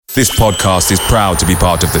This podcast is proud to be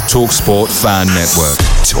part of the TalkSport Fan Network.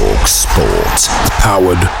 TalkSport.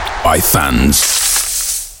 Powered by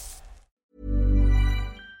fans.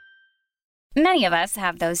 Many of us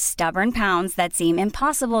have those stubborn pounds that seem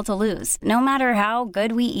impossible to lose, no matter how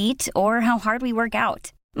good we eat or how hard we work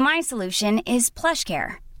out. My solution is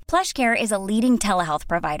PlushCare. PlushCare is a leading telehealth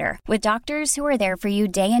provider with doctors who are there for you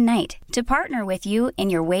day and night to partner with you in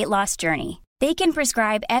your weight loss journey. They can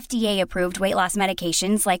prescribe FDA-approved weight loss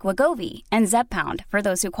medications like Wegovy and Zepbound for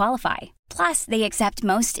those who qualify. Plus, they accept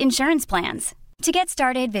most insurance plans. To get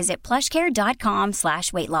started, visit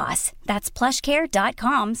plushcare.com/weightloss. That's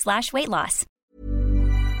plushcare.com/weightloss.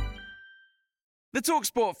 The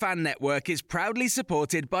TalkSport Fan Network is proudly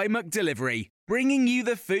supported by McDelivery, bringing you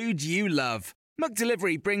the food you love.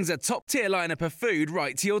 McDelivery brings a top-tier lineup of food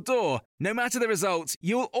right to your door. No matter the result,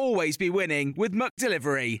 you'll always be winning with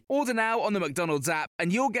McDelivery. Order now on the McDonald's app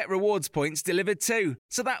and you'll get rewards points delivered too.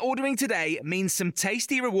 So that ordering today means some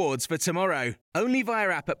tasty rewards for tomorrow. Only via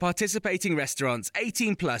app at participating restaurants.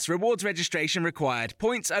 18 plus. Rewards registration required.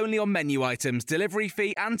 Points only on menu items. Delivery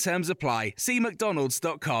fee and terms apply. See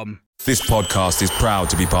mcdonalds.com. This podcast is proud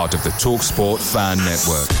to be part of the TalkSport Fan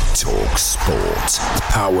Network. TalkSport.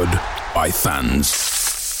 Powered by fans.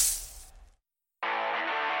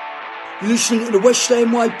 You're listening to the West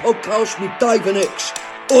Ham Way podcast with Dave and X.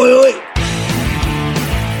 Oi, oi!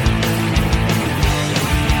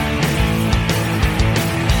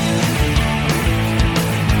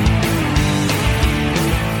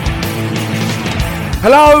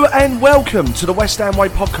 Hello and welcome to the West Ham Way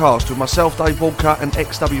podcast with myself, Dave Walker, and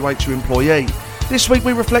ex-WHU employee. This week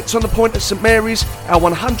we reflect on the point at St Mary's, our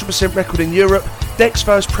 100% record in Europe, Dec's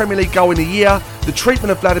first Premier League goal in a year, the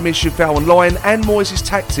treatment of Vladimir Shevval online, and Moyes'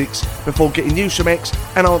 tactics before getting news from X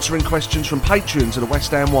and answering questions from patrons of the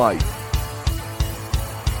West Ham Way.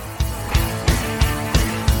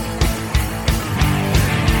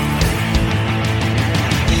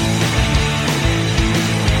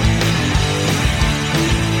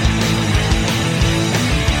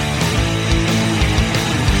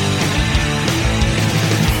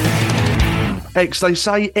 X, they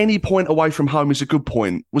say any point away from home is a good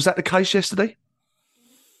point. Was that the case yesterday?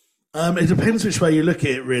 It depends which way you look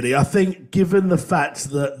at it, really. I think, given the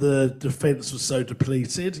fact that the defence was so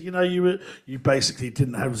depleted, you basically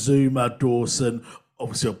didn't have Zuma, Dawson,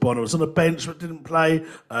 obviously O'Connor was on the bench but didn't play.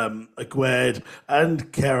 Aguerd and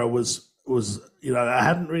Kera was I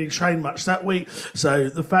hadn't really trained much that week. So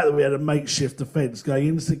the fact that we had a makeshift defence going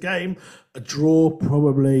into the game, a draw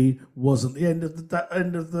probably wasn't the end of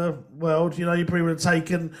the world. You probably would have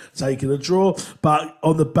taken a draw. But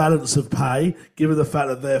on the balance of pay, given the fact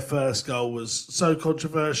that their first goal was so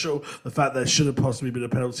controversial, the fact there should have possibly been a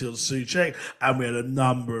penalty on Souček, and we had a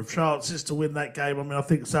number of chances to win that game. I mean, I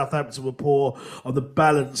think Southampton were poor on the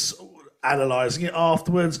balance. Analysing it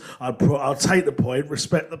afterwards, I'll take the point,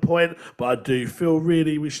 respect the point, but I do feel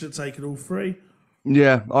really we should have taken all three.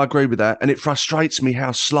 Yeah, I agree with that. And it frustrates me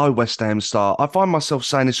how slow West Ham start. I find myself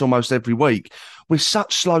saying this almost every week. We're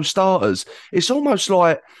such slow starters. It's almost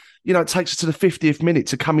like, it takes us to the 50th minute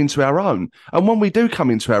to come into our own. And when we do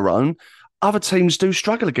come into our own, other teams do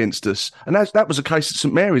struggle against us. And that was the case at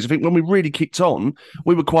St Mary's. I think when we really kicked on,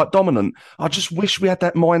 we were quite dominant. I just wish we had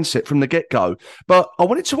that mindset from the get-go. But I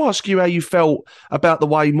wanted to ask you how you felt about the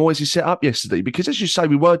way Moyes set up yesterday, because as you say,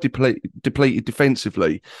 we were depleted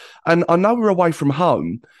defensively. And I know we're away from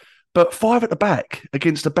home, but 5 at the back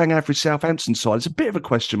against a bang-average Southampton side is a bit of a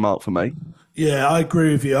question mark for me. Yeah, I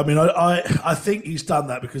agree with you. I mean, I think he's done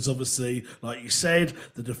that because obviously, like you said,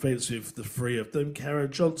 the defence with the three of them, Kera,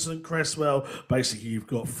 Johnson, Cresswell, basically you've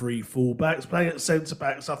got 3 full-backs. Playing at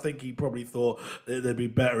centre-backs, I think he probably thought that they'd be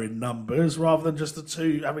better in numbers rather than just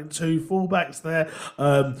having 2 full-backs there.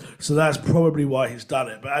 So that's probably why he's done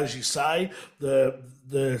it. But as you say, to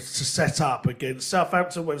set up against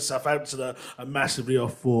Southampton when Southampton are massively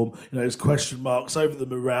off form, there's question marks over the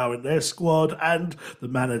morale in their squad and the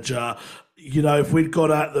manager. If we'd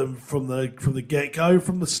gone at them from the get-go,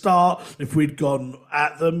 from the start, if we'd gone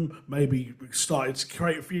at them, maybe started to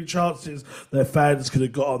create a few chances, their fans could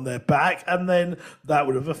have got on their back, and then that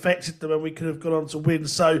would have affected them and we could have gone on to win.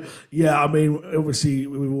 So, yeah, I mean, obviously,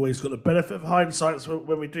 we've always got the benefit of hindsight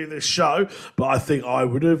when we do this show, but I think I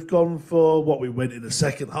would have gone for what we went in the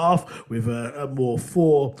second half with a more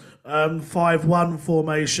 5-1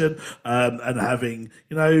 formation and having,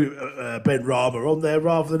 Ben Rama on there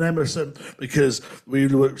rather than Emerson, because we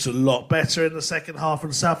looked a lot better in the second half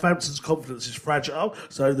and Southampton's confidence is fragile,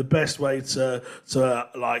 so the best way to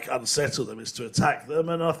unsettle them is to attack them,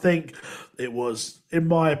 and I think it was, in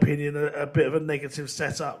my opinion, a bit of a negative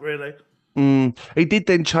setup, really. He did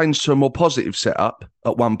then change to a more positive setup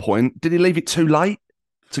at one point. Did he leave it too late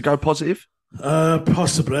to go positive?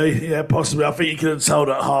 Possibly, yeah, possibly. I think you could have told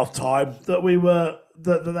at half time that we were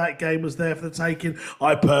that game was there for the taking.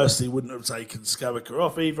 I personally wouldn't have taken Scamacca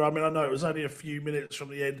off either. I mean, I know it was only a few minutes from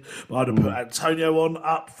the end, but I'd have put Antonio on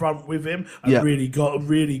up front with him and really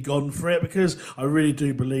gone for it, because I really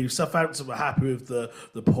do believe Southampton were happy with the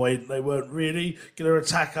point. They weren't really going to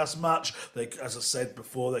attack us much. They, as I said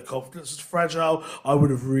before, their confidence was fragile. I would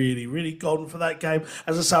have really gone for that game.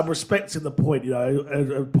 As I said, I'm respecting the point. You know,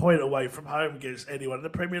 a point away from home against anyone in the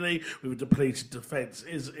Premier League with a depleted defence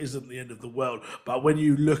isn't the end of the world. But when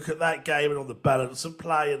you look at that game and on the balance of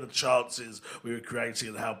play and the chances we were creating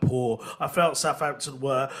and how poor I felt Southampton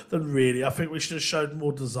were, then really I think we should have showed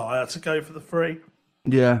more desire to go for the free.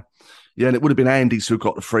 Yeah, and it would have been Andy's who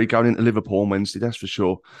got the free going into Liverpool on Wednesday, that's for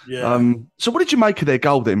sure. Yeah. So what did you make of their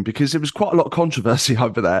goal then? Because there was quite a lot of controversy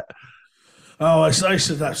over that. Oh, it's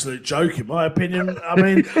an absolute joke, in my opinion. I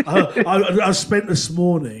mean, I spent this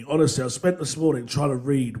morning trying to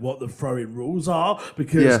read what the throwing rules are,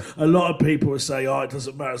 because a lot of people are saying, it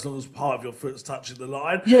doesn't matter as long as part of your foot's touching the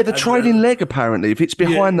line. Yeah, the trailing leg, apparently. If it's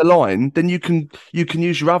behind the line, then you can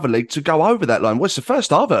use your other leg to go over that line. Well, it's the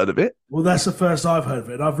first I've heard of it. Well, that's the first I've heard of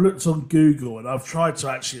it. I've looked on Google and I've tried to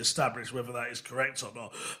actually establish whether that is correct or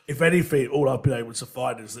not. If anything, all I've been able to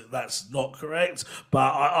find is that that's not correct,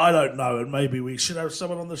 but I don't know, and maybe we should have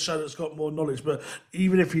someone on the show that's got more knowledge. But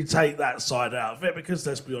even if you take that side out of it, because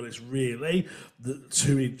let's be honest, really, the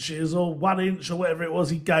 2 inches or 1 inch or whatever it was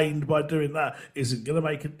he gained by doing that isn't going to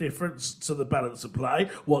make a difference to the balance of play.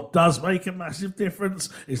 What does make a massive difference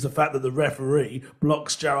is the fact that the referee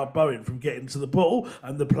blocks Jarrod Bowen from getting to the ball,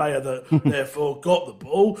 and the player that therefore got the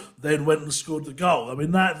ball then went and scored the goal. I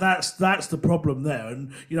mean, that's the problem there.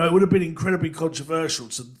 And you know, it would have been incredibly controversial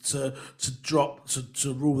to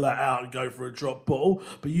rule that out and go for a drop ball,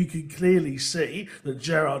 but you can clearly see that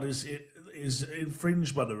Jarrod is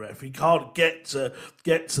infringed by the ref. He can't get to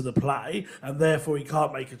the play, and therefore he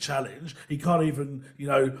can't make a challenge. He can't even,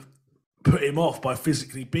 put him off by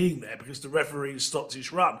physically being there because the referee stopped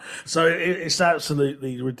his run. So it's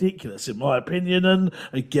absolutely ridiculous, in my opinion. And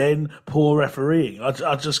again, poor refereeing.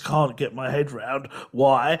 I just can't get my head around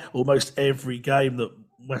why almost every game that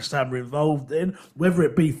West Ham are involved in, whether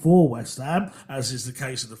it be for West Ham, as is the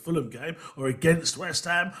case of the Fulham game, or against West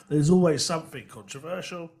Ham, there's always something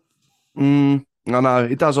controversial. I know,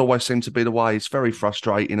 it does always seem to be the way. It's very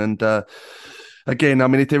frustrating. And again, I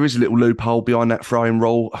mean, if there is a little loophole behind that throwing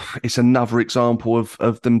rule, it's another example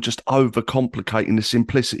of them just overcomplicating the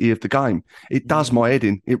simplicity of the game. It does my head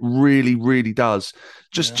in. It really, really does.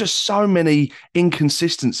 Just so many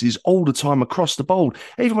inconsistencies all the time across the board.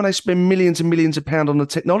 Even when they spend millions and millions of pounds on the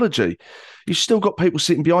technology, you've still got people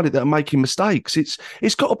sitting behind it that are making mistakes.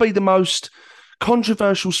 It's got to be the most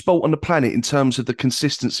controversial sport on the planet in terms of the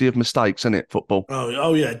consistency of mistakes, isn't it, football?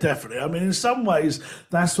 Oh yeah, definitely. I mean, in some ways,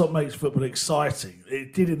 that's what makes football exciting.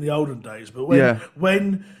 It did in the olden days, but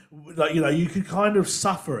when you could kind of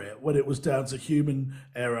suffer it when it was down to human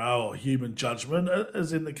error or human judgment,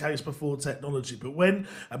 as in the case before technology. But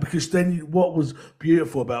because then what was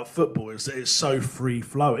beautiful about football is that it's so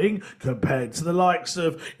free-flowing compared to the likes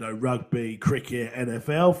of rugby, cricket,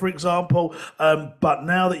 NFL, for example. But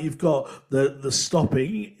now that you've got the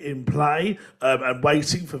stopping in play and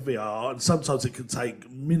waiting for VAR, and sometimes it can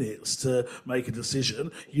take minutes to make a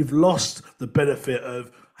decision, you've lost the benefit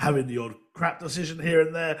of having the odd crap decision here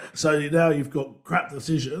and there. So now you've got crap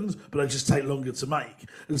decisions, but they just take longer to make.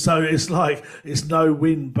 And so it's like, it's no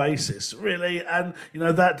win basis, really. And,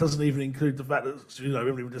 that doesn't even include the fact that, we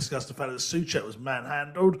haven't even discussed the fact that Souček was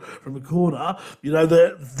manhandled from the corner.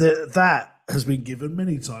 That has been given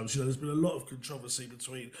many times. There's been a lot of controversy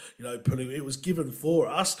between, pulling. It was given for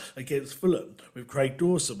us against Fulham, with Craig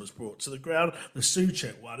Dawson was brought to the ground. The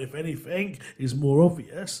Souček one, if anything, is more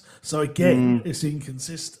obvious. So again, it's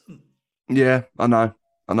inconsistent. Yeah, I know.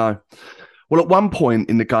 Well, at one point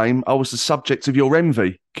in the game, I was the subject of your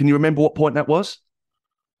envy. Can you remember what point that was?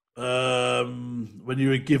 When you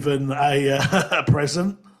were given a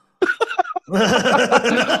present.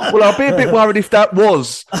 Well, I'll be a bit worried if that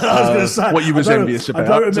was, what you was envious about.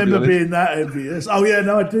 I don't remember being that envious. Oh, yeah,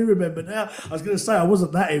 no, I do remember now. I was going to say I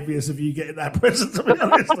wasn't that envious of you getting that present, to be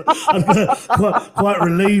honest. I was quite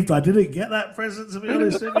relieved I didn't get that present, to be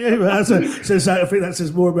honest with you. I think that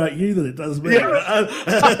says more about you than it does me. Yeah.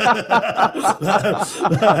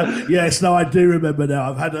 Yes, no, I do remember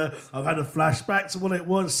now. I've had a flashback to what it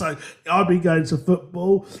was. So I've been going to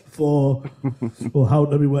football for,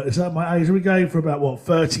 let me work this out. My age, we game for about,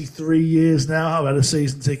 33 years now. I've had a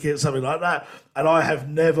season ticket, something like that. And I have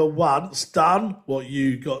never once done what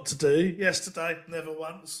you got to do yesterday. Never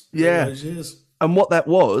once. Yeah. Those years. And what that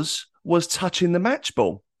was touching the match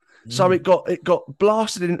ball. So it got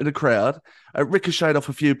blasted into the crowd, ricocheted off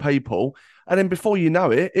a few people, and then before you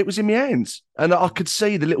know it, it was in my hands. And I could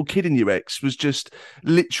see the little kid in you, X, was just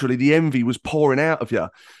literally the envy was pouring out of you.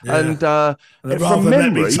 Yeah. And from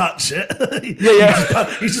memory, let me touch it. He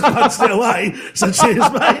just punched it away. So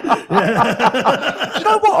cheers, mate. Yeah. Do you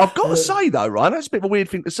know what? I've got to say though, Ryan, that's a bit of a weird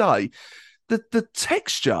thing to say. The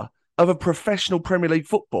texture of a professional Premier League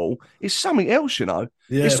football is something else, you know.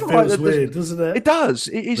 Yeah, it's it feels weird, doesn't it? It does.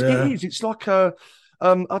 It is. Yeah. It is. It's like a,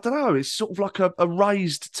 I don't know. It's sort of like a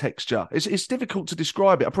raised texture. It's difficult to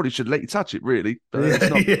describe it. I probably should let you touch it, really.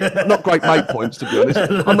 It's not great mate points, to be honest.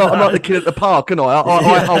 I'm not the kid at the park, am I?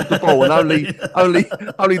 I hold the ball, and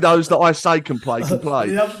only those that I say can play can play.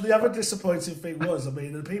 The other disappointing thing was, I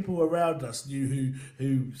mean, the people around us knew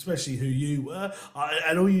who especially who you were,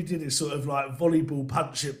 and all you did is sort of like volleyball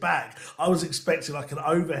punch it back. I was expecting like an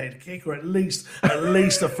overhead kick or at least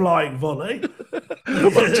a flying volley. But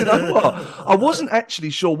do you know what? I wasn't actually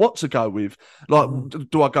sure what to go with. Like,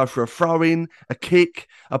 do I go for a throw-in, a kick,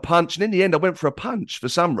 a punch? And in the end, I went for a punch for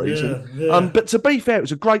some reason. Yeah. But to be fair, it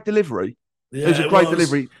was a great delivery. Yeah, it was a great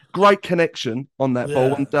delivery, great connection on that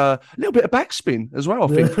ball, and a little bit of backspin as well, I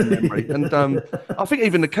think, from memory. And I think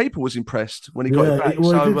even the keeper was impressed when he got it back.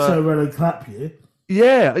 Well, he did so well and clap you.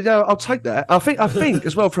 Yeah, I'll take that. I think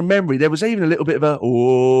as well from memory, there was even a little bit of a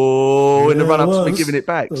in the run-up to me giving it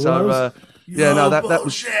back. So that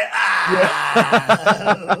was shit.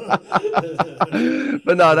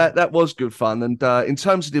 But no, that was good fun. And in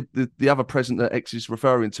terms of the other present that X is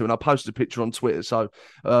referring to, and I posted a picture on Twitter, so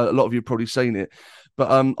a lot of you have probably seen it. But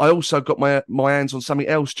I also got my hands on something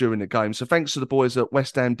else during the game. So thanks to the boys at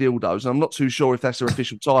West Ham Dildos. And I'm not too sure if that's their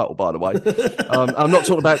official title, by the way. I'm not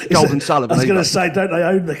talking about Golden Sullivan. I was going to say, don't they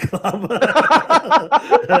own the club?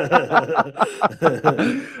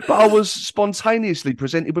 But I was spontaneously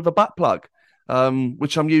presented with a butt plug,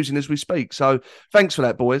 which I'm using as we speak. So thanks for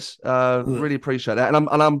that, boys. Really appreciate that.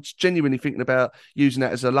 And I'm genuinely thinking about using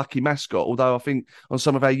that as a lucky mascot. Although I think on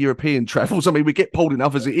some of our European travels, I mean, we get pulled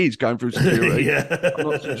enough as it is going through security. I'm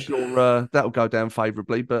not too sure that'll go down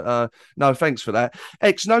favourably. But no, thanks for that.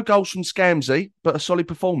 X, no goals from Scamsey, but a solid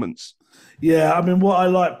performance. Yeah, I mean, what I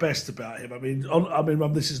like best about him,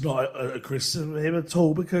 this is not a criticism of him at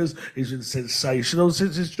all because he's been sensational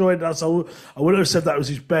since he's joined us. I wouldn't have said that was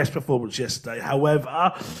his best performance yesterday.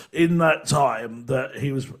 However, in that time that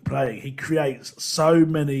he was playing, he creates so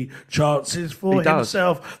many chances for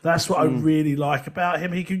himself. That's what I really like about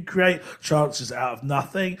him. He can create chances out of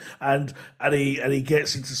nothing, and he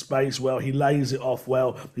gets into space well. He lays it off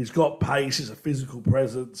well. He's got pace. He's a physical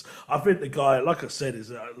presence. I think the guy, like I said,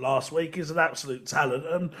 is last week is an absolute talent,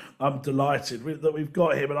 and I'm delighted that we've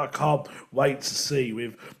got him, and I can't wait to see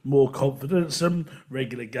with more confidence and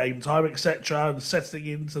regular game time, etc., and settling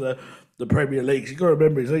into the Premier League. You've got to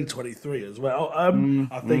remember he's only 23 as well.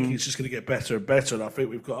 I think he's just going to get better and better, and I think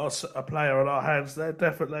we've got a player on our hands there,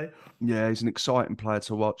 definitely. Yeah, he's an exciting player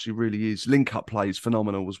to watch. He really is. Link-up play is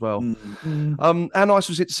phenomenal as well. How nice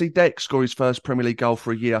was it to see Deck score his first Premier League goal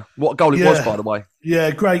for a year? What a goal it was, by the way.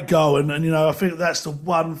 Yeah, great goal. And I think that's the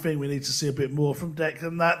one thing we need to see a bit more from Deck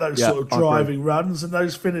than that, those sort of driving runs and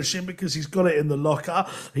those finishing, because he's got it in the locker.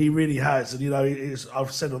 He really has. And,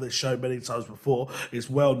 I've said on this show many times before, it's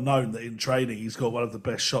well known that in training he's got one of the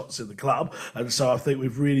best shots in the club. And so I think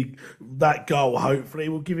that goal hopefully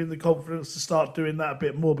will give him the confidence to start doing that a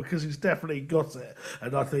bit more, because he's definitely got it.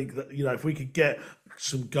 And I think that, if we could get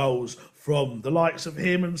some goals from the likes of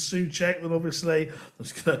him and Souček, then obviously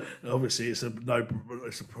it's a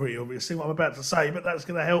pretty obvious thing what I'm about to say, but that's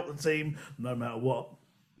going to help the team no matter what.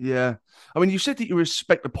 Yeah. I mean, you said that you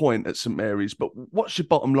respect the point at St Mary's, but what's your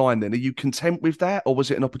bottom line then? Are you content with that, or was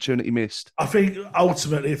it an opportunity missed? I think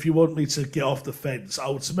ultimately, if you want me to get off the fence,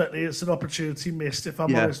 ultimately it's an opportunity missed, if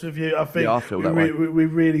I'm honest with you. I think I feel that way. We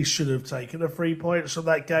really should have taken the 3 points from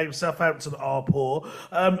that game. Southampton are poor.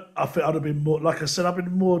 I think I'd have been more, like I said, I've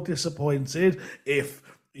been more disappointed if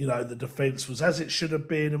the defence was as it should have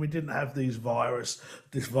been, and we didn't have this virus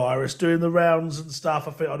doing the rounds and stuff.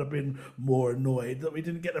 I think I'd have been more annoyed that we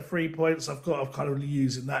didn't get the 3 points. I'm kind of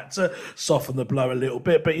using that to soften the blow a little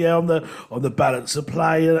bit. But yeah, on the balance of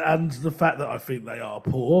play and the fact that I think they are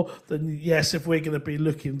poor, then yes, if we're going to be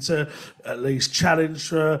looking to at least challenge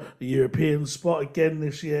for the European spot again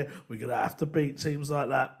this year, we're going to have to beat teams like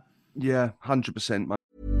that. Yeah, 100%, mate.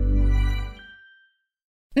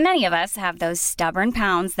 Many of us have those stubborn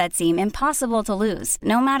pounds that seem impossible to lose,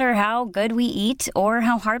 no matter how good we eat or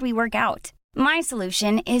how hard we work out. My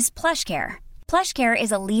solution is PlushCare. PlushCare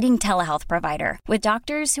is a leading telehealth provider with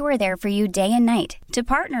doctors who are there for you day and night to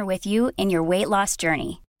partner with you in your weight loss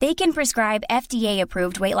journey. They can prescribe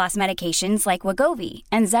FDA-approved weight loss medications like Wegovy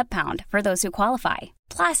and Zepbound for those who qualify.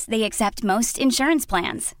 Plus, they accept most insurance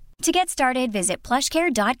plans. To get started, visit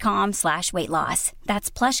plushcare.com/weightloss.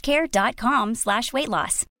 That's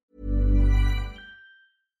plushcare.com/weightloss.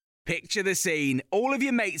 Picture the scene. All of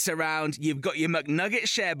your mates around, you've got your McNugget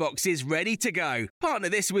share boxes ready to go. Partner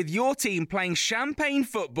this with your team playing champagne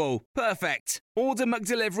football. Perfect. Order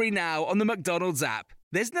McDelivery now on the McDonald's app.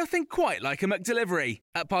 There's nothing quite like a McDelivery.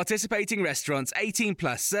 At participating restaurants, 18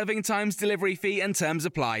 plus, serving times, delivery fee and terms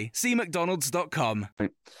apply. See mcdonalds.com.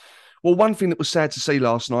 Well, one thing that was sad to see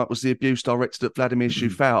last night was the abuse directed at Vladimir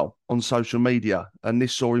Coufal on social media. And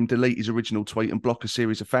this saw him delete his original tweet and block a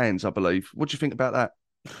series of fans, I believe. What do you think about that?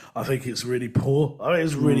 I think it's really poor. I mean,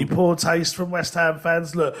 it's really poor taste from West Ham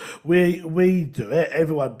fans. Look, we do it.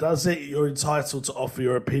 Everyone does it. You're entitled to offer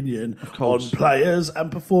your opinion on players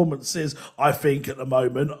and performances. I think at the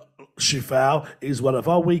moment, Coufal is one of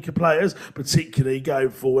our weaker players, particularly going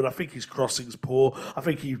forward. I think his crossing's poor. I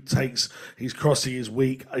think his crossing is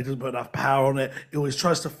weak. He doesn't put enough power on it. He always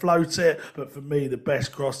tries to float it, but for me, the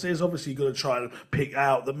best cross is obviously you've got to try and pick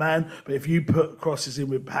out the man. But if you put crosses in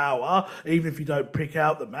with power, even if you don't pick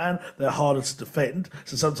out the man, they're harder to defend.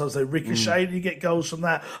 So sometimes they ricochet and you get goals from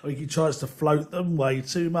that. I think he tries to float them way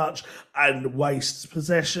too much and wastes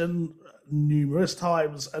possession numerous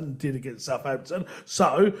times and did against Southampton.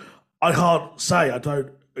 So I can't say I don't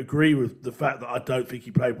agree with the fact that I don't think he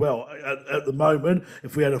played well. At the moment,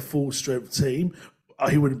 if we had a full-strength team,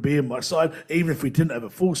 he wouldn't be in my side. Even if we didn't have a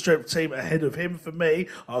full-strength team ahead of him, for me,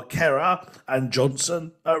 are Kerrer and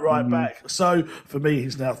Johnson at right back. So for me,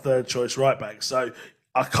 he's now third choice right back. So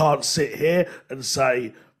I can't sit here and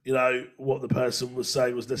say, you know, what the person was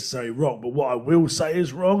saying was necessarily wrong. But what I will say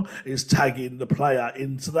is wrong is tagging the player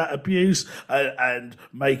into that abuse and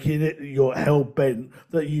making it your hell-bent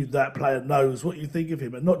that that player knows what you think of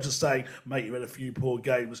him, and not just saying, mate, you had a few poor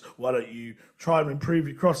games, why don't you try and improve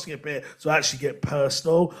your crossing a bit, to actually get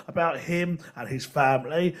personal about him and his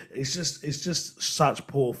family. It's just such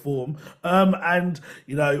poor form. And,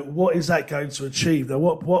 you know, what is that going to achieve? Now,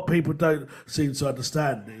 what people don't seem to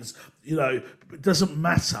understand is, you know, it doesn't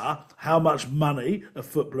matter how much money a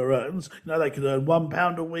footballer earns. You know, they could earn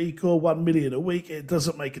 £1 a week or 1 million a week. It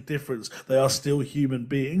doesn't make a difference. They are still human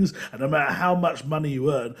beings. And no matter how much money you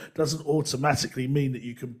earn, doesn't automatically mean that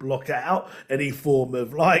you can block out any form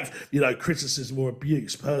of, like, you know, criticism or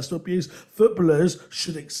abuse, personal abuse. Footballers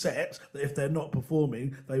should accept that if they're not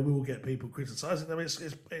performing, they will get people criticising them. It's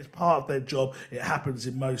part of their job. It happens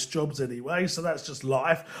in most jobs anyway. So that's just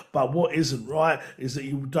life. But what isn't right is that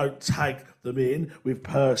you don't tag them in with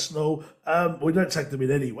personal. We don't take them in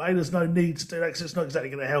anyway. There's no need to do that because it's not exactly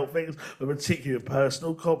going to help things, but particularly with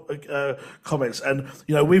personal comments. And,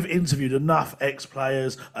 you know, we've interviewed enough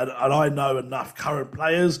ex-players and I know enough current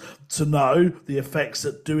players to know the effects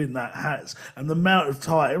that doing that has. And the amount of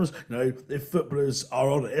times, you know, if footballers are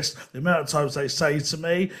honest, the amount of times they say to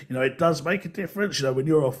me, you know, it does make a difference. You know, when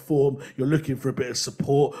you're off form, you're looking for a bit of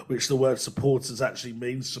support, which the word supporters actually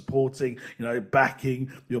means supporting, you know,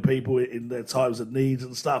 backing your people in their times of need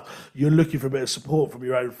and stuff. You're looking for a bit of support from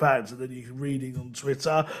your own fans, and then you're reading on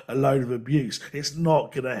Twitter a load of abuse. It's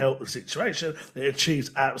not going to help the situation. It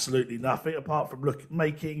achieves absolutely nothing apart from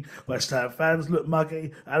making West Ham fans look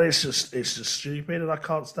muggy, and it's just stupid, and I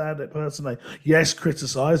can't stand it personally. Yes,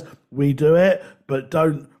 criticise, we do it, but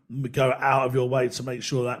don't go out of your way to make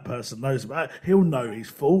sure that person knows about it. He'll know his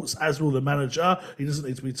faults, as will the manager. He doesn't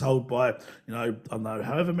need to be told by, you know, I don't know,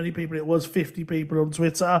 however many people it was, 50 people on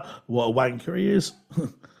Twitter, what a wanker he is.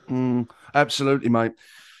 Absolutely, mate.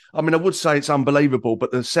 I mean, I would say it's unbelievable,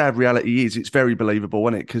 but the sad reality is it's very believable,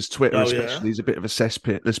 isn't it? Because Twitter especially is a bit of a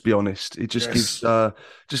cesspit, let's be honest. It just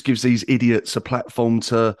gives these idiots a platform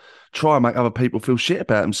to try and make other people feel shit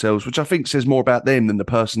about themselves, which I think says more about them than the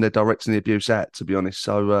person they're directing the abuse at, to be honest.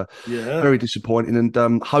 So very disappointing,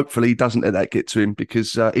 and hopefully he doesn't let that get to him,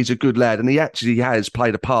 because he's a good lad, and he actually has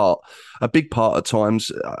played a big part at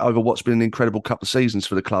times over what's been an incredible couple of seasons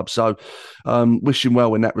for the club. So wish him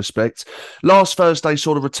well in that respect. Last Thursday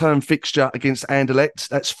saw the return fixture against Anderlecht.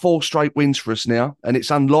 That's 4 straight wins for us now, and it's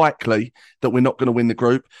unlikely that we're not going to win the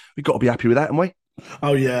group. We've got to be happy with that, haven't we?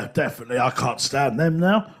 Oh yeah, definitely. I can't stand them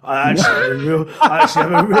now. I actually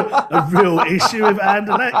have a real issue with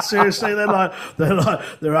Anderlecht. Seriously, they're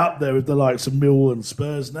up there with the likes of Millwall and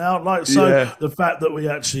Spurs now. The fact that we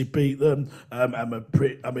actually beat them,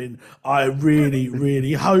 I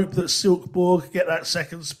really hope that Silkeborg get that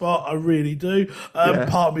second spot. I really do.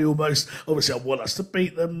 Part of me obviously, I want us to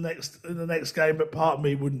beat them in the next game, but part of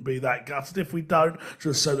me wouldn't be that gutted if we don't.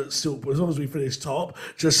 Just so that Silkeborg, as long as we finish top,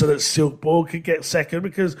 just so that Silkeborg could get second,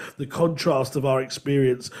 because the contrast of our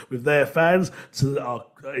experience with their fans to our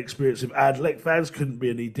experience with Anderlecht fans couldn't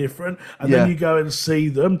be any different. And then you go and see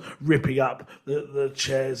them ripping up the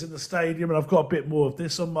chairs in the stadium, and I've got a bit more of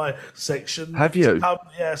this on my section. Have you?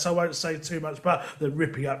 So I won't say too much, but they're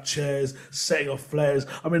ripping up chairs, setting off flares.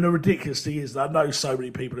 I mean, the ridiculous thing is that I know so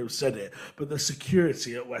many people have said it, but the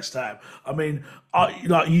security at West Ham, I mean,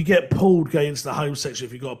 you get pulled going into the home section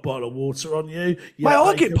if you've got a bottle of water on you. Mate,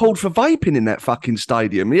 I get pulled for vaping in that fucking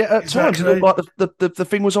stadium. Yeah, at times it looked like the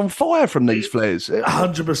thing was on fire from these flares.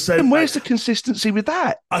 100%. And where's the consistency with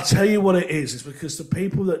that? I tell you what it is. It's because the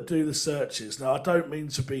people that do the searches. Now, I don't mean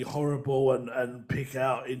to be horrible and pick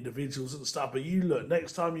out individuals and stuff, but you look,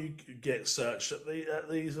 next time you get searched at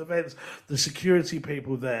these events, the security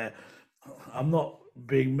people there, I'm not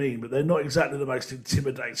being mean, but they're not exactly the most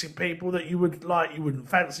intimidating people that you wouldn't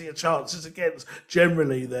fancy your chances against.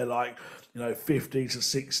 Generally, they're like, 50 to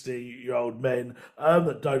 60-year-old men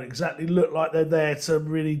that don't exactly look like they're there to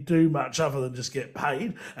really do much other than just get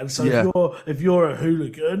paid. And so if you're a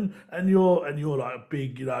hooligan and you're like a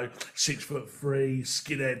big, 6'3"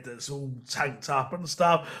 skinhead that's all tanked up and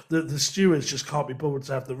stuff, the stewards just can't be bothered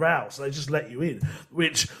to have the row, so they just let you in.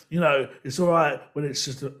 Which, it's all right when it's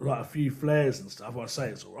just a few flares and stuff. I say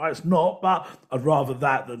it's all right. It's not, but I'd rather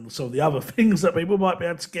that than some of the other things that people might be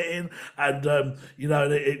able to get in. And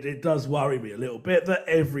it does worry me a little bit that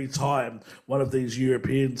every time one of these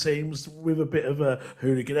European teams with a bit of a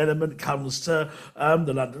hooligan element comes to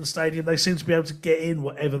the London Stadium, they seem to be able to get in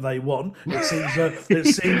whatever they want. It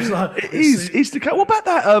seems like what about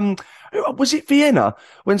that? Was it Vienna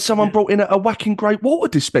when someone brought in a whacking great water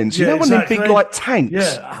dispenser? One of them big tanks.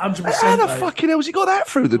 Yeah, 100%. How the fucking hell has he got that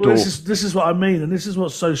through the door? This is what I mean, and this is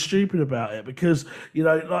what's so stupid about it, because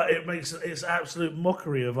it's absolute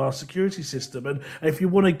mockery of our security system. And if you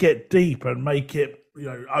want to get deep and make it,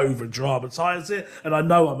 over dramatize it, and I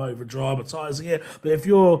know I'm over dramatizing it, but if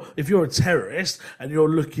you're a terrorist and you're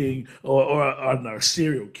looking, or I don't know, a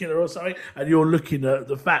serial killer or something, and you're looking at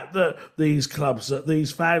the fact that these clubs, that these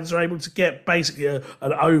fans are able to get basically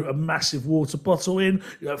a massive water bottle in,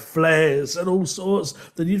 flares and all sorts,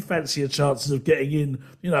 then you'd fancy your chances of getting in,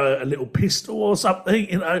 a little pistol or something,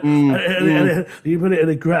 and you put it in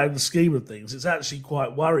a grand scheme of things, it's actually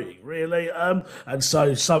quite worrying, really. And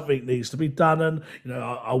so something needs to be done, and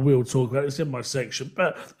I will talk about it. It's in my section,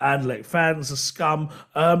 but Anderlecht fans are scum.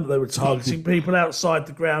 They were targeting people outside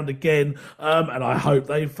the ground again, and I hope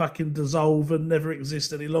they fucking dissolve and never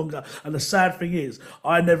exist any longer. And the sad thing is,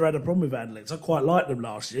 I never had a problem with Anderlecht. I quite liked them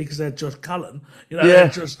last year because they had Josh Cullen.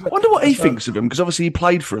 I wonder what he thinks of them, because obviously he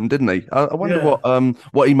played for them, didn't he? I wonder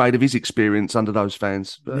what he made of his experience under those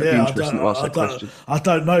fans. It'd be interesting to ask that question. I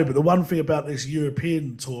don't know, but the one thing about this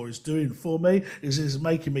European tour is doing for me is it's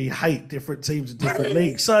making me hate different teams in different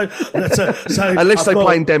leagues. So unless they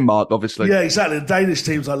play in Denmark, obviously. Yeah, exactly. The Danish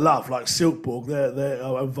teams I love, like Silkeborg,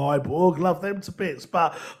 and Viborg, love them to bits.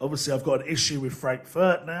 But obviously, I've got an issue with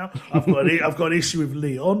Frankfurt now. I've got an issue with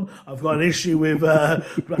Lyon. I've got an issue with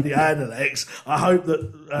bloody Anderlecht. I hope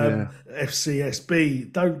that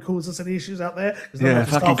FCSB don't cause us any issues out there.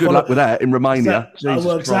 Fucking good luck with that in Romania.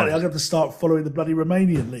 Well, exactly. I'm going to start following the bloody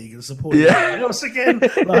Romanian league and supporting us again.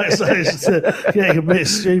 It's getting a bit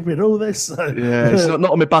stupid, all this. So. Yeah, it's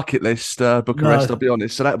not on my bucket list, Bucharest, I'll be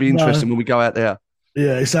honest. So that'll be interesting when we go out there.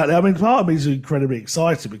 Yeah, exactly. I mean, part of me is incredibly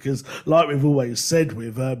excited because, like we've always said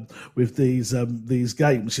with these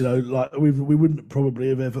games, like we wouldn't probably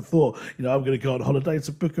have ever thought, I'm going to go on holiday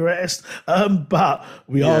to Bucharest, but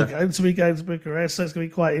we are going to be going to Bucharest, so it's going to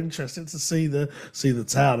be quite interesting to see the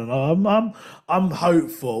town. And I'm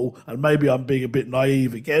hopeful, and maybe I'm being a bit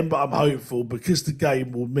naive again, but I'm hopeful because the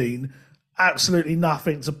game will mean absolutely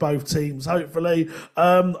nothing to both teams, hopefully.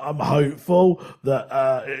 I'm hopeful that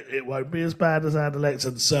it won't be as bad as Anderlecht,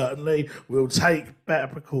 and certainly we'll take better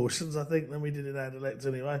precautions, I think, than we did in Anderlecht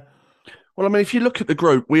anyway. Well, I mean, if you look at the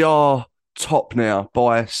group, we are top now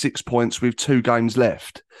by 6 points with 2 games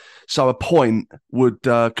left. So a point would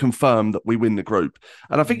confirm that we win the group.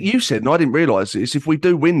 And I think you said, and I didn't realise this, if we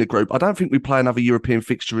do win the group, I don't think we play another European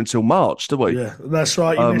fixture until March, do we? Yeah, that's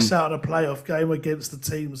right. You miss out on a playoff game against the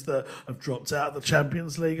teams that have dropped out of the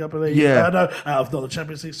Champions League, I believe. Yeah. No, out of not the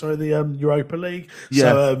Champions League, sorry, the Europa League.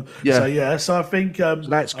 Yeah. So I think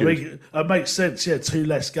that's good. I mean, it makes sense. Yeah, 2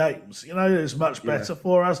 less games. You know, it's much better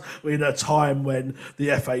for us. We're in a time when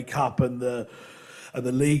the FA Cup and the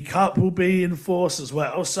League Cup will be in force as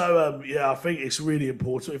well. So, I think it's really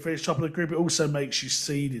important. If it's top of the group, it also makes you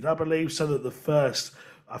seeded, I believe, so that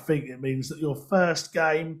I think it means that your first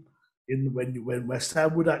game when West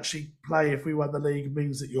Ham would actually play if we won the league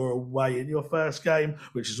means that you're away in your first game,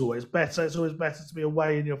 which is always better. It's always better to be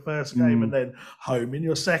away in your first game and then home in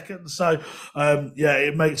your second. So,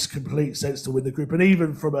 it makes complete sense to win the group. And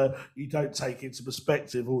even you don't take into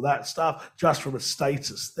perspective all that stuff, just from a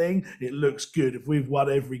status thing, it looks good. If we've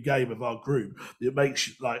won every game of our group, it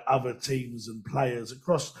makes like other teams and players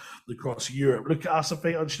across Europe look at us and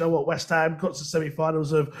think, oh, do you know what? West Ham got to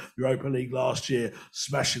semi-finals of Europa League last year,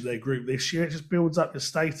 smashing their group this year. It just builds up your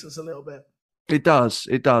status a little bit. It does,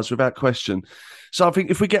 without question. So I think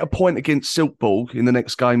if we get a point against Silkeborg in the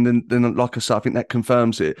next game, then like I said, I think that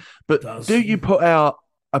confirms it. But do you put out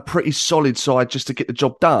a pretty solid side just to get the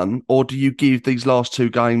job done, or do you give these last 2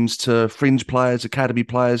 games to fringe players, academy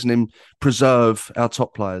players, and then preserve our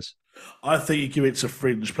top players? I think you give it to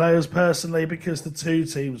fringe players personally, because the 2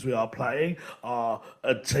 teams we are playing are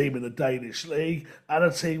a team in the Danish league and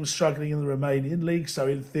a team struggling in the Romanian league. So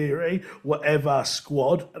in theory, whatever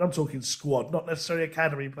squad, and I'm talking squad, not necessarily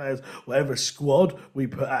academy players, whatever squad we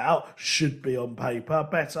put out should be on paper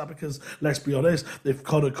better, because let's be honest, if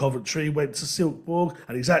Conor Coventry went to Silkeborg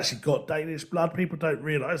and he's actually got Danish blood, people don't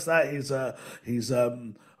realise that.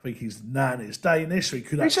 I think his nan is Danish, so he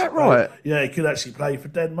could actually right? Yeah, he could actually play for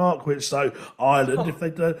Denmark, Ireland, if they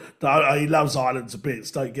don't, he loves Ireland to bits,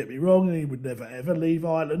 don't get me wrong, and he would never ever leave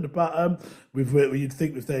Ireland, but you'd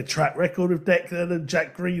think with their track record of Declan and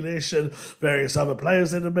Jack Grealish and various other players,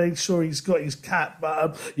 they'd have made sure he's got his cap,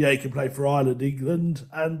 but he can play for Ireland, England,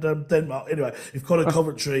 and Denmark. Anyway, if Conor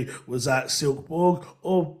Coventry was at Silkeborg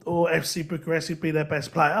or FC Bucharest, he'd be their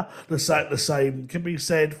best player. The same can be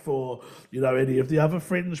said for any of the other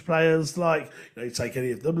fringe players, like you take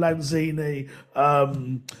any of them, Lanzini,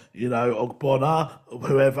 Ogbonna,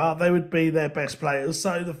 whoever, they would be their best players.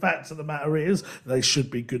 So the fact of the matter is, they should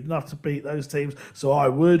be good enough to beat those teams. So I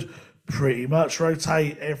would pretty much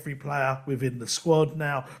rotate every player within the squad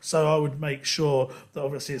now. So I would make sure that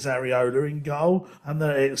obviously it's Areola in goal, and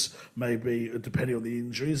that it's maybe, depending on the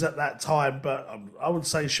injuries at that time, but I would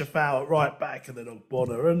say Shafal at right back, and then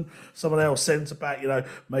Ogbonna and someone else centre back,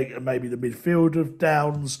 make maybe the midfield of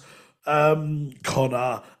Downs,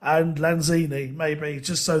 Connor and Lanzini, maybe,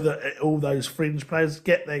 just so that all those fringe players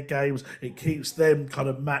get their games. It keeps them kind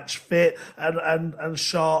of match fit and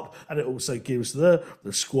sharp, and it also gives the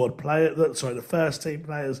squad player, the first team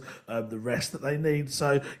players, the rest that they need.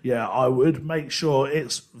 So I would make sure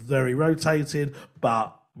it's very rotated,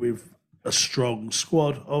 but with a strong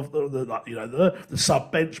squad of the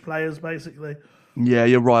sub bench players, basically. Yeah,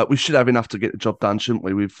 you're right. We should have enough to get the job done, shouldn't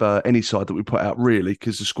we, with any side that we put out, really,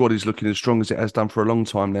 because the squad is looking as strong as it has done for a long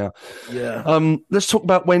time now. Yeah. Let's talk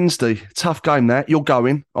about Wednesday. Tough game, that. You're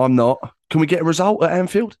going. I'm not. Can we get a result at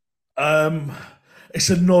Anfield? It's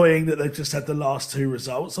annoying that they've just had the last 2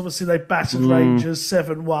 results. Obviously, they battered Rangers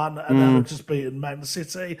 7-1, and now they've just beaten Man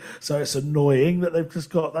City. So it's annoying that they've just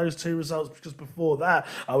got those 2 results, because before that,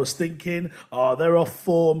 I was thinking, they're off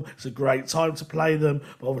form. It's a great time to play them.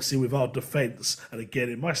 But obviously, with our defence, and again,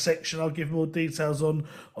 in my section, I'll give more details on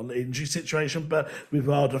the injury situation. But with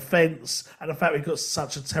our defence and the fact we've got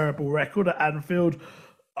such a terrible record at Anfield,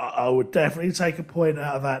 I would definitely take a point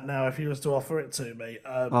out of that now if he was to offer it to me.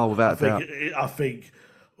 Without doubt. I think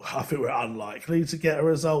we're unlikely to get a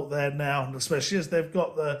result there now, and especially as they've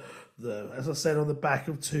got the as I said, on the back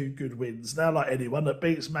of 2 good wins. Now, like anyone that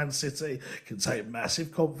beats Man City can take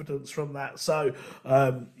massive confidence from that. So,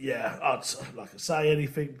 I'd like I say,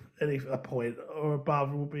 a point or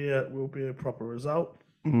above will be a proper result.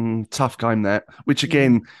 Tough game, that. Which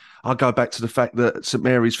again, I'll go back to the fact that St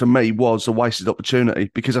Mary's for me was a wasted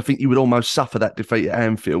opportunity, because I think you would almost suffer that defeat at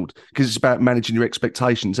Anfield, because it's about managing your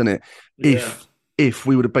expectations, isn't it? Yeah. If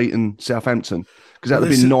we would have beaten Southampton, because that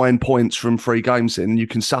would have been 9 points from 3 games in, and you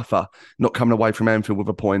can suffer not coming away from Anfield with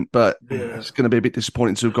a point. But it's going to be a bit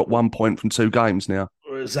disappointing to have got 1 point from 2 games now.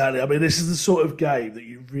 Exactly. I mean, this is the sort of game that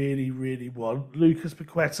you really, really want Lucas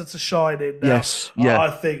Paqueta to shine in now. Yes, yeah.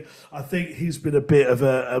 I think he's been a bit of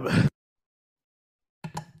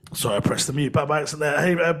Sorry, I pressed the mute button by accident there.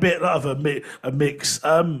 Hey, a bit of a mix,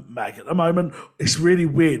 Mag, at the moment. It's really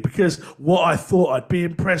weird because what I thought I'd be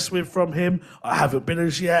impressed with from him, I haven't been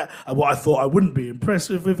as yet, and what I thought I wouldn't be impressed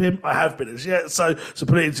with him, I have been as yet. So to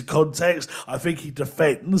put it into context, I think he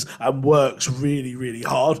defends and works really, really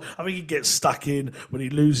hard. I think he gets stuck in when he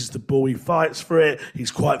loses the ball. He fights for it.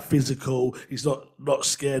 He's quite physical. He's not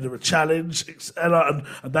scared of a challenge, and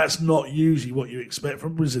that's not usually what you expect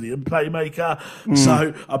from a Brazilian playmaker.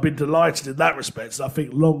 So I've been delighted in that respect. So I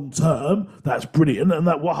think long term, that's brilliant, and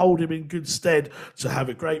that will hold him in good stead to have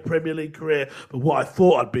a great Premier League career. But what I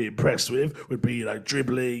thought I'd be impressed with would be,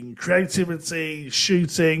 dribbling, creativity,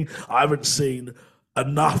 shooting. I haven't seen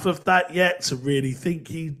enough of that yet to really think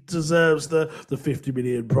he deserves the 50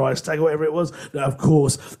 million price tag or whatever it was. Now, of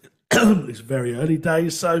course, it's very early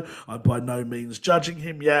days, so I'm by no means judging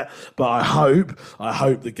him yet. But I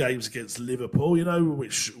hope the games against Liverpool,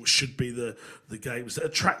 which should be the games that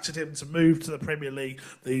attracted him to move to the Premier League,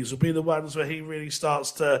 these will be the ones where he really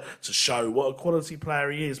starts to show what a quality player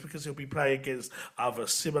he is, because he'll be playing against other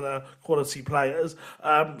similar quality players.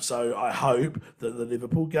 So I hope that the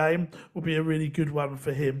Liverpool game will be a really good one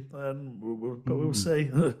for him, and we'll see.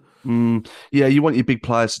 Yeah, you want your big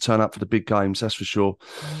players to turn up for the big games, that's for sure.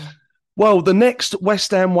 Well, the next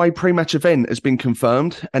West Ham Way pre-match event has been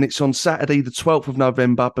confirmed, and it's on Saturday, the 12th of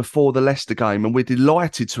November, before the Leicester game. And we're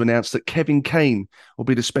delighted to announce that Kevin Keane will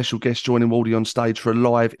be the special guest joining Wardy on stage for a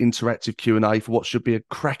live interactive Q&A for what should be a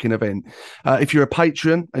cracking event. If you're a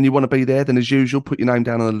patron and you want to be there, then as usual, put your name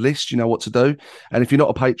down on the list. You know what to do. And if you're not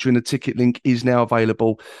a patron, the ticket link is now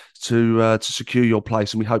available to secure your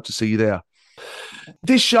place, and we hope to see you there.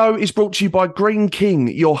 This show is brought to you by Green King,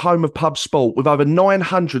 your home of pub sport. With over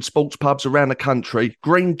 900 sports pubs around the country,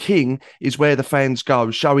 Green King is where the fans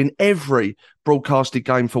go, showing every broadcasted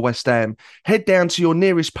game for West Ham. Head down to your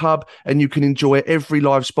nearest pub and you can enjoy every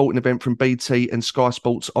live sporting event from BT and Sky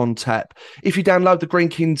Sports on tap. If you download the Green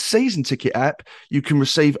King season ticket app, you can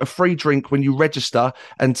receive a free drink when you register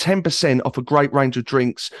and 10% off a great range of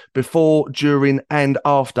drinks before, during and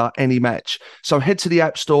after any match. So head to the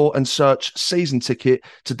App Store and search season ticket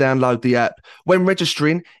to download the app. When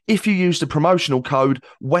registering, if you use the promotional code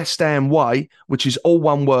West Ham Way, which is all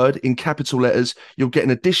one word in capital letters, you'll get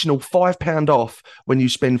an additional £5 off when you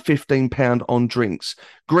spend £15 on drinks.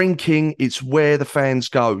 Green King, it's where the fans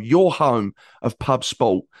go, your home of pub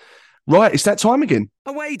sport. Right, it's that time again.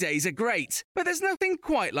 Away days are great, but there's nothing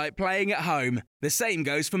quite like playing at home. The same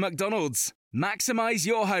goes for McDonald's. Maximise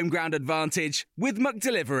your home ground advantage with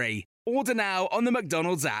McDelivery. Order now on the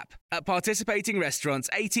McDonald's app. At participating restaurants,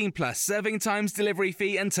 18 plus, serving times, delivery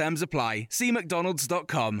fee and terms apply. See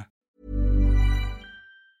mcdonalds.com.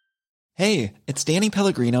 Hey, it's Danny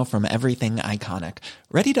Pellegrino from Everything Iconic.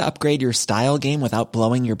 Ready to upgrade your style game without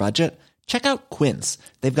blowing your budget? Check out Quince.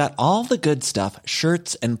 They've got all the good stuff,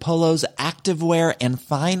 shirts and polos, activewear, and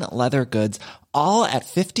fine leather goods, all at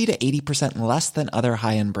 50 to 80% less than other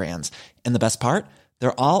high-end brands. And the best part?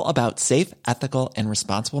 They're all about safe, ethical, and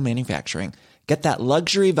responsible manufacturing. Get that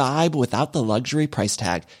luxury vibe without the luxury price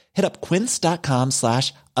tag. Hit up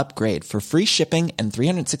quince.com/upgrade for free shipping and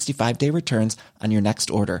 365-day returns on your next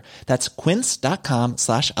order. That's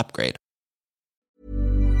quince.com/upgrade.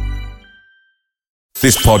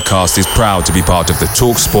 This podcast is proud to be part of the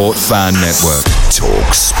TalkSport Fan Network.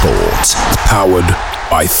 TalkSport. Powered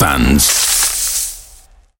by fans.